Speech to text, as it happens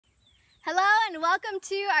everyone, welcome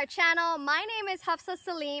to our channel. My name is Hafsa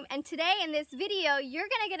and today in this video you're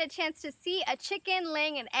gonna get a chance to see a chicken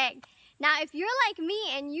laying an egg. Now if you're like me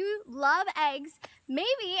and you love eggs,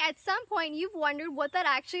 maybe at some point you've wondered what that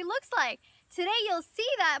actually looks like. Today you'll see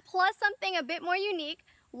that plus something a bit more unique.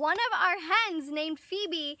 One of our hens named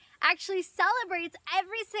Phoebe actually celebrates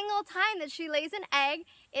every single time that she lays an egg.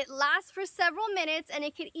 It lasts for several minutes and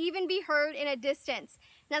it can even be heard in a distance.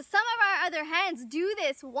 Now some of our other hens do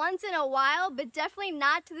this once in a while, but definitely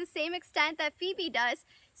not to the same extent that Phoebe does.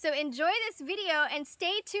 So enjoy this video and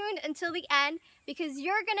stay tuned until the end because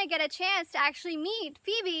you're gonna get a chance to actually meet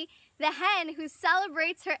Phoebe, the hen who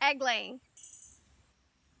celebrates her egg laying.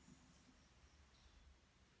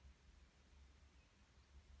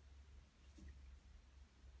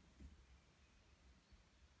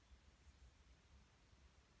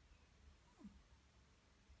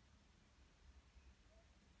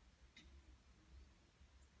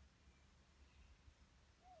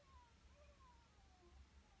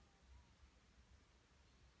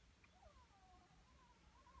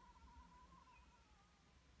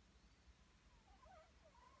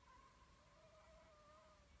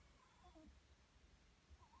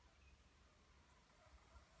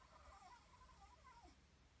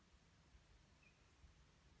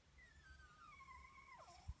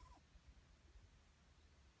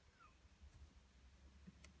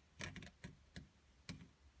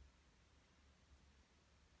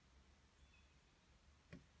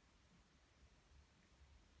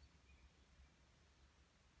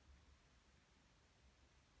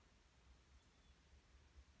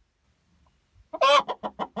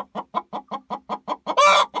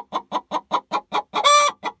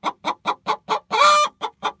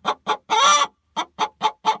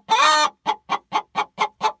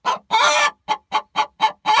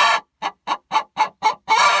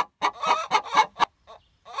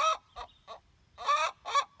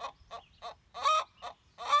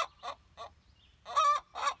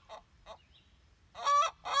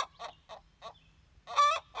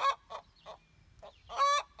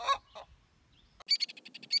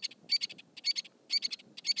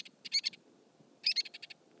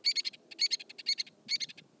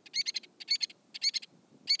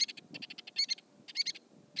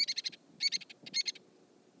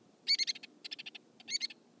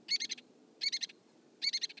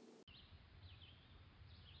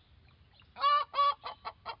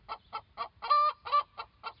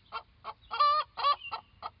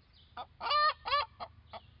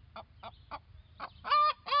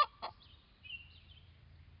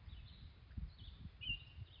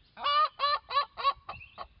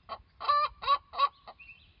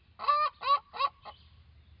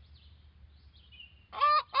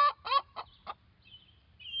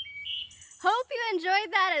 Hope you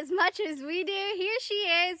enjoyed that as much as we do. Here she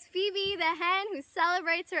is, Phoebe the hen who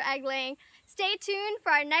celebrates her egg laying. Stay tuned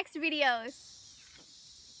for our next videos.